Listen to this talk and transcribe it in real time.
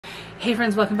Hey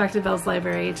friends, welcome back to Belle's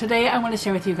Library. Today I want to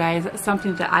share with you guys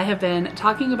something that I have been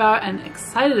talking about and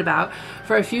excited about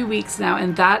for a few weeks now,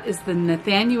 and that is the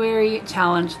Nathanury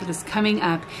challenge that is coming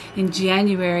up in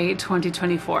January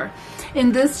 2024.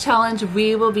 In this challenge,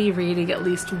 we will be reading at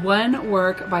least one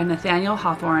work by Nathaniel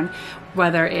Hawthorne,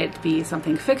 whether it be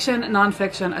something fiction,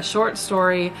 nonfiction, a short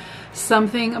story,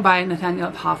 something by Nathaniel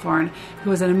Hawthorne,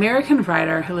 who was an American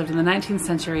writer who lived in the 19th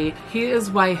century. He is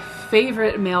my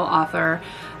favorite male author.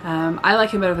 I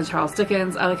like him better than Charles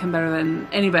Dickens. I like him better than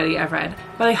anybody I've read,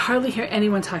 but I hardly hear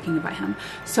anyone talking about him.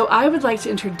 So I would like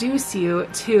to introduce you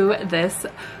to this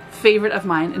favorite of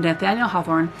mine, Nathaniel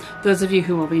Hawthorne, those of you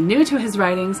who will be new to his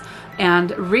writings,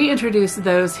 and reintroduce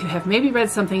those who have maybe read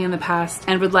something in the past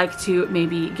and would like to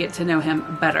maybe get to know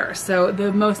him better. So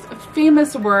the most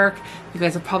famous work you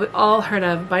guys have probably all heard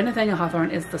of by Nathaniel Hawthorne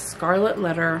is The Scarlet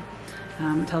Letter.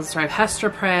 It tells the story of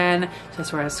Hester Prynne. She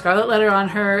has a scarlet letter on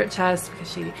her chest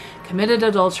because she committed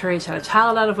adultery. She had a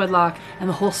child out of wedlock, and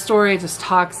the whole story just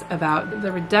talks about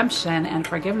the redemption and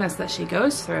forgiveness that she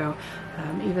goes through,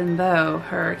 even though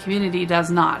her community does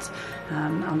not.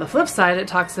 On the flip side, it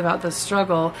talks about the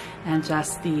struggle and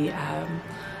just the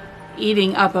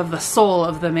eating up of the soul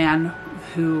of the man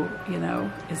who, you know,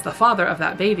 is the father of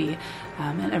that baby,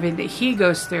 and everything that he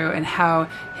goes through, and how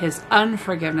his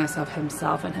unforgiveness of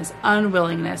himself and his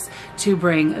unwillingness to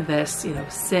bring this, you know,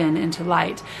 sin into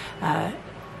light,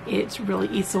 it really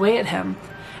eats away at him.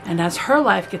 And as her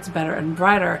life gets better and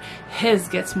brighter, his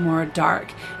gets more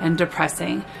dark and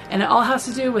depressing. And it all has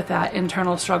to do with that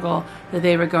internal struggle that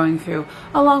they were going through,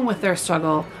 along with their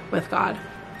struggle with God.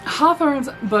 Hawthorne's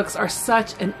books are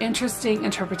such an interesting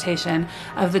interpretation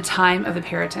of the time of the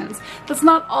Puritans. That's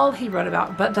not all he wrote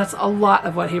about, but that's a lot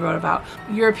of what he wrote about.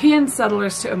 European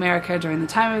settlers to America during the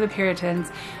time of the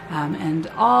Puritans, and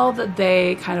all that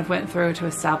they kind of went through to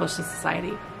establish the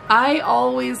society. I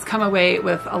always come away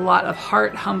with a lot of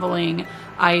heart-humbling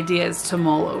ideas to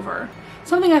mull over.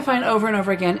 Something I find over and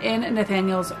over again in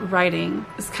Nathaniel's writing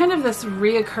is kind of this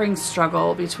reoccurring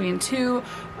struggle between two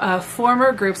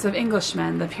former groups of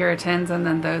Englishmen, the Puritans and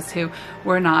then those who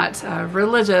were not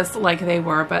religious like they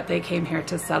were, but they came here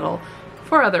to settle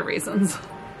for other reasons.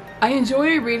 I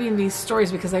enjoy reading these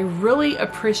stories because I really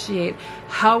appreciate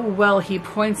how well he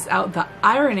points out the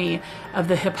irony of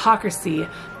the hypocrisy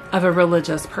of a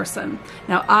religious person.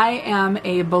 Now, I am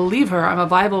a believer, I'm a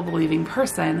Bible-believing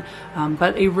person,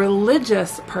 but a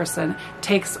religious person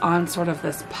takes on sort of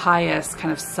this pious,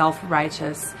 kind of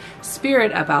self-righteous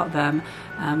spirit about them,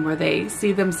 where they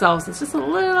see themselves as just a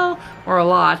little or a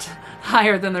lot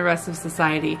higher than the rest of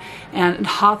society. And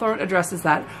Hawthorne addresses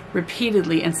that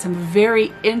repeatedly in some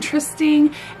very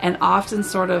interesting and often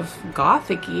sort of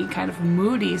gothic-y, kind of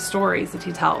moody stories that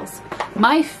he tells.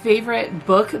 My favorite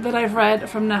book that I've read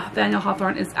from Nathaniel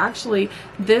Hawthorne is actually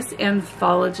this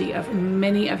anthology of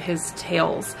many of his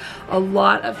tales. A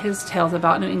lot of his tales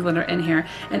about New England are in here,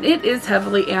 and it is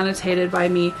heavily annotated by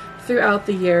me throughout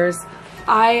the years.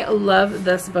 I love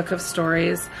this book of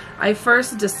stories. I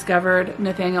first discovered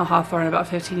Nathaniel Hawthorne about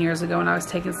 15 years ago when I was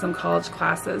taking some college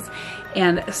classes,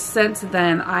 and since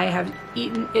then I have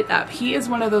eaten it up. He is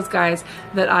one of those guys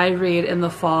that I read in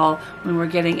the fall when we're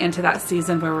getting into that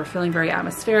season where we're feeling very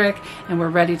atmospheric and we're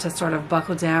ready to sort of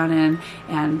buckle down in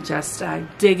and just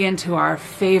dig into our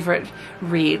favorite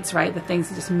reads, right? The things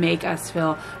that just make us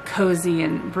feel cozy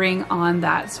and bring on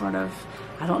that sort of,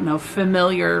 I don't know,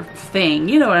 familiar thing.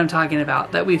 You know what I'm talking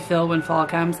about, that we feel when fall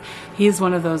comes. He's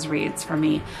one of those reads for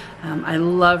me. I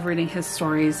love reading his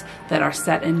stories that are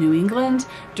set in New England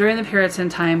during the Puritan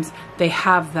times. They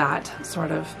have that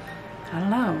sort of, I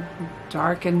don't know,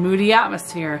 dark and moody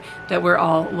atmosphere that we're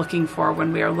all looking for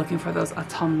when we are looking for those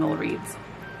autumnal reads.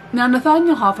 Now,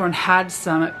 Nathaniel Hawthorne had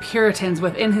some Puritans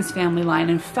within his family line.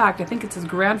 In fact, I think it's his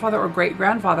grandfather or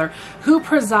great-grandfather who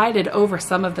presided over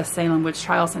some of the Salem witch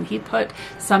trials, and he put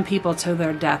some people to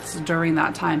their deaths during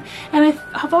that time. And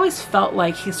I've always felt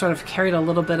like he sort of carried a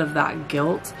little bit of that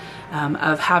guilt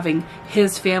of having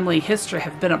his family history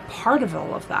have been a part of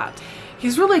all of that.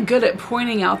 He's really good at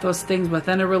pointing out those things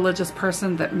within a religious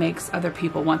person that makes other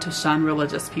people want to shun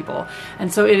religious people.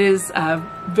 And so it is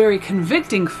very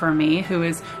convicting for me, who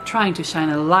is trying to shine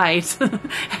a light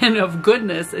and of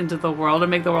goodness into the world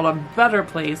and make the world a better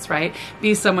place, right?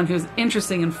 Be someone who's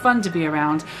interesting and fun to be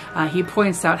around. He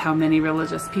points out how many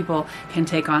religious people can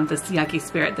take on this yucky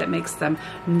spirit that makes them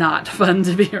not fun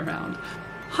to be around.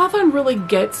 Hawthorne really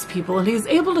gets people, and he's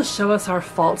able to show us our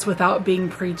faults without being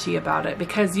preachy about it,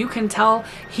 because you can tell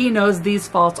he knows these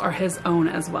faults are his own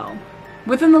as well.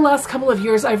 Within the last couple of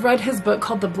years, I've read his book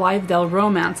called The Blithedale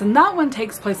Romance, and that one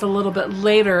takes place a little bit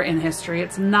later in history.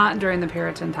 It's not during the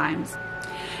Puritan times.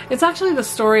 It's actually the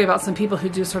story about some people who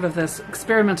do sort of this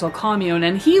experimental commune,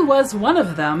 and he was one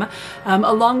of them,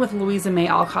 along with Louisa May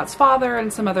Alcott's father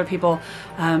and some other people.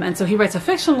 And so he writes a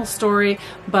fictional story,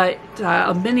 but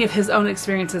many of his own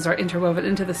experiences are interwoven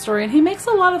into the story, and he makes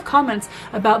a lot of comments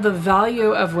about the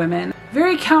value of women.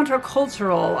 Very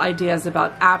countercultural ideas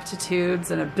about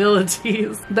aptitudes and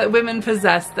abilities that women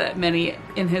possess that many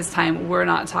in his time were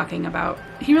not talking about.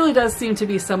 He really does seem to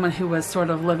be someone who was sort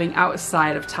of living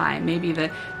outside of time, maybe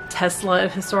the Tesla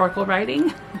of historical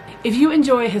writing. If you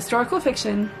enjoy historical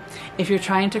fiction, if you're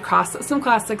trying to cross some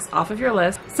classics off of your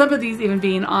list, some of these even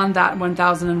being on that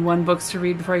 1001 books to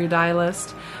read before you die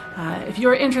list, if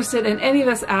you're interested in any of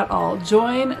this at all,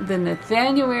 join the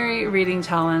Nathanury Reading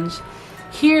Challenge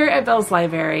here at Belle's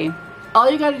Library. All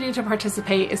you gotta do to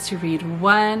participate is to read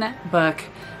one book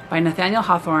by Nathaniel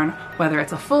Hawthorne, whether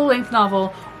it's a full-length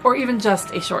novel or even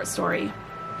just a short story.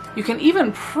 You can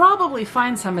even probably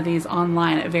find some of these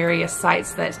online at various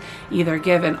sites that either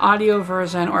give an audio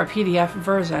version or a PDF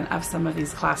version of some of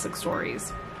these classic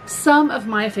stories. Some of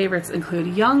my favorites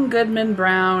include Young Goodman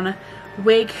Brown,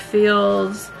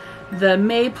 Wakefield, The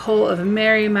Maypole of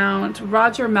Merrymount,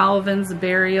 Roger Malvin's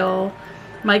Burial,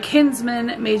 My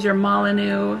Kinsman, Major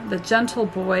Molyneux, The Gentle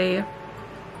Boy,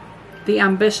 The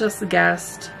Ambitious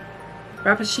Guest,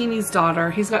 Rappaccini's Daughter.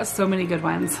 He's got so many good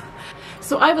ones.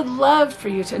 So I would love for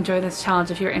you to enjoy this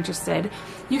challenge if you're interested.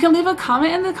 You can leave a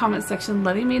comment in the comment section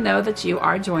letting me know that you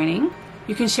are joining.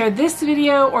 You can share this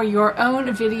video or your own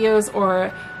videos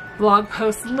or blog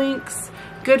post links,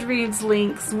 Goodreads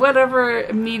links,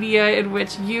 whatever media in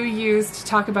which you use to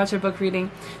talk about your book reading.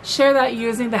 Share that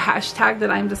using the hashtag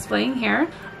that I'm displaying here.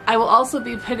 I will also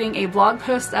be putting a blog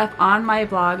post up on my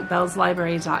blog,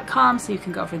 bellslibrary.com, so you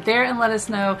can go over there and let us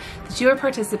know that you are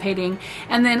participating.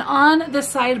 And then on the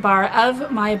sidebar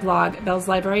of my blog,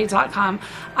 bellslibrary.com,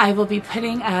 I will be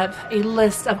putting up a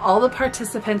list of all the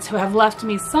participants who have left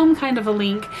me some kind of a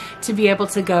link to be able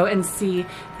to go and see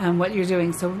what you're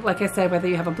doing. So like I said, whether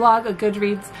you have a blog, a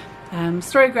Goodreads,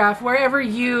 Storygraph, wherever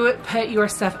you put your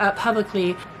stuff up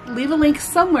publicly, leave a link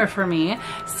somewhere for me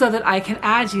so that I can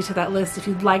add you to that list if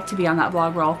you'd like to be on that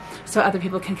blog roll, so other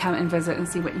people can come and visit and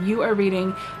see what you are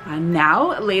reading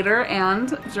now, later,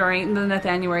 and during the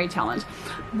Nathanury challenge.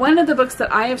 One of the books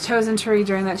that I have chosen to read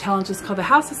during that challenge is called The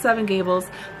House of Seven Gables.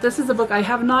 This is a book I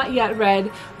have not yet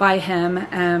read by him.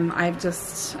 I've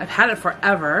had it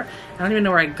forever. I don't even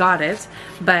know where I got it,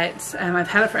 but I've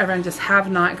had it forever and just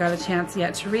have not got a chance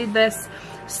yet to read this.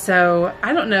 So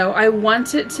I don't know. I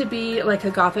want it to be like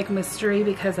a gothic mystery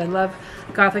because I love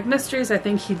gothic mysteries. I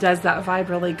think he does that vibe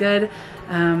really good.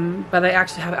 But I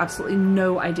actually have absolutely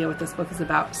no idea what this book is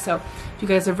about. So if you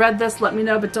guys have read this, let me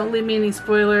know, but don't leave me any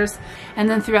spoilers. And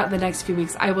then throughout the next few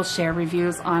weeks, I will share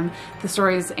reviews on the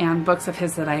stories and books of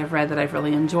his that I have read that I've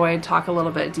really enjoyed, talk a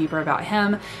little bit deeper about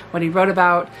him, what he wrote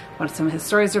about, what some of his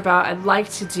stories are about. I'd like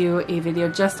to do a video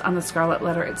just on the Scarlet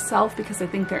Letter itself because I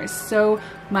think there is so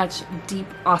much deep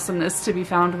awesomeness to be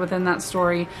found within that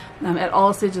story at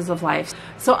all stages of life.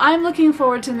 So I'm looking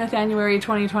forward to Nathanury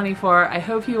 2024. I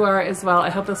hope you are as well. I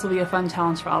hope this will be a fun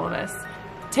challenge for all of us.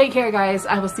 Take care, guys.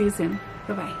 I will see you soon.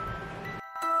 Bye-bye.